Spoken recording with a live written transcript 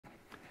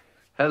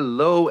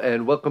Hello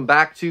and welcome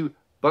back to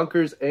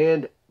Bunkers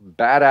and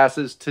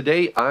Badasses.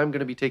 Today I'm going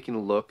to be taking a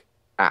look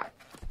at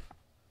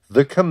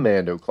the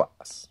Commando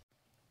class.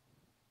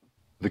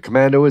 The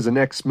Commando is an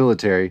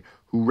ex-military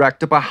who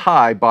racked up a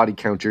high body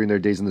count during their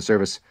days in the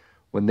service.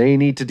 When they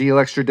need to deal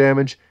extra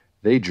damage,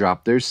 they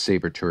drop their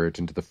saber turret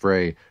into the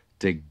fray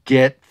to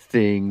get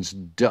things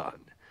done.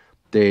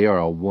 They are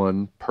a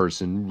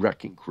one-person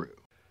wrecking crew.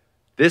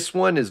 This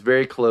one is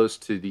very close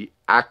to the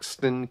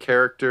Axton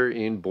character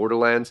in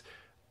Borderlands.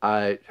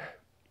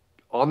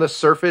 On the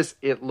surface,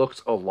 it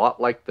looks a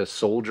lot like the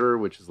soldier,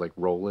 which is like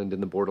Roland in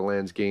the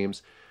Borderlands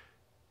games.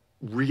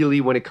 Really,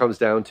 when it comes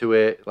down to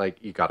it, like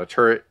you got a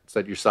turret, it's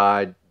at your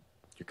side,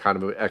 you're kind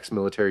of an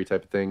ex-military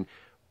type of thing.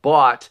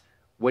 But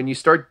when you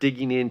start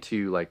digging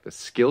into like the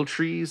skill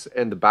trees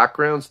and the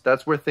backgrounds,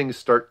 that's where things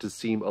start to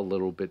seem a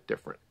little bit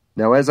different.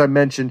 Now, as I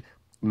mentioned,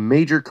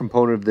 major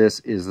component of this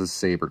is the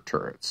saber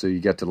turret. So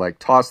you get to like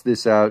toss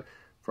this out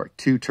for like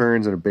 2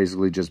 turns and it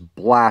basically just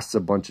blasts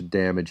a bunch of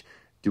damage,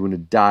 doing a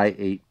die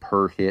 8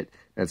 per hit,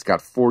 and it's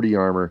got 40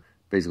 armor,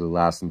 basically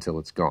lasts until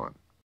it's gone.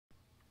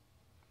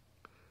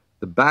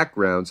 The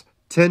backgrounds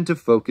tend to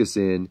focus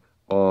in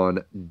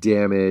on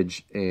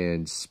damage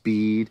and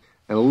speed,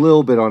 and a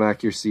little bit on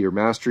accuracy or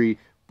mastery,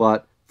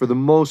 but for the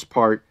most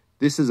part,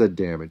 this is a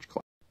damage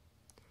class.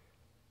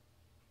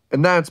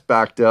 And that's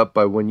backed up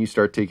by when you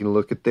start taking a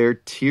look at their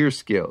tier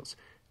skills.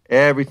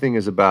 Everything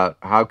is about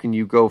how can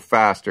you go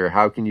faster,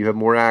 how can you have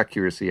more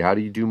accuracy, how do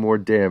you do more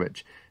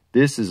damage.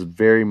 This is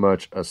very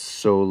much a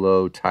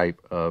solo type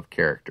of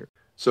character.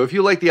 So if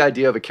you like the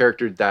idea of a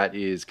character that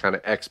is kind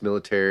of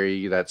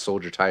ex-military, that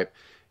soldier type,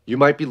 you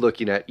might be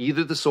looking at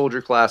either the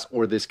soldier class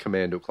or this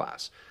commando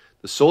class.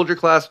 The soldier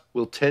class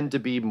will tend to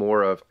be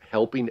more of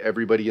helping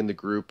everybody in the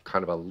group,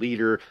 kind of a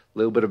leader, a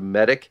little bit of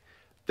medic.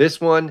 This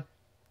one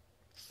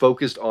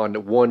focused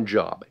on one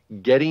job,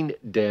 getting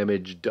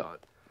damage done.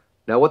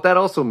 Now what that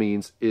also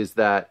means is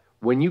that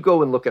when you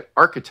go and look at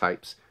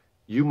archetypes,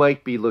 you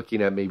might be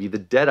looking at maybe the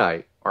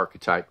Deadeye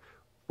archetype,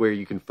 where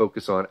you can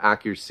focus on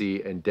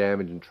accuracy and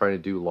damage and trying to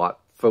do a lot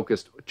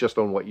focused just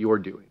on what you're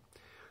doing.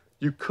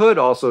 You could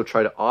also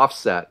try to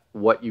offset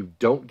what you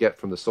don't get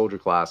from the soldier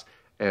class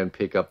and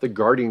pick up the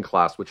guardian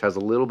class, which has a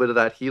little bit of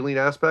that healing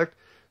aspect.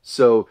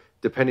 So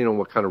depending on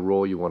what kind of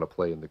role you want to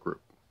play in the group.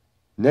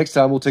 Next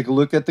time we'll take a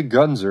look at the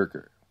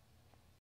gunzerker.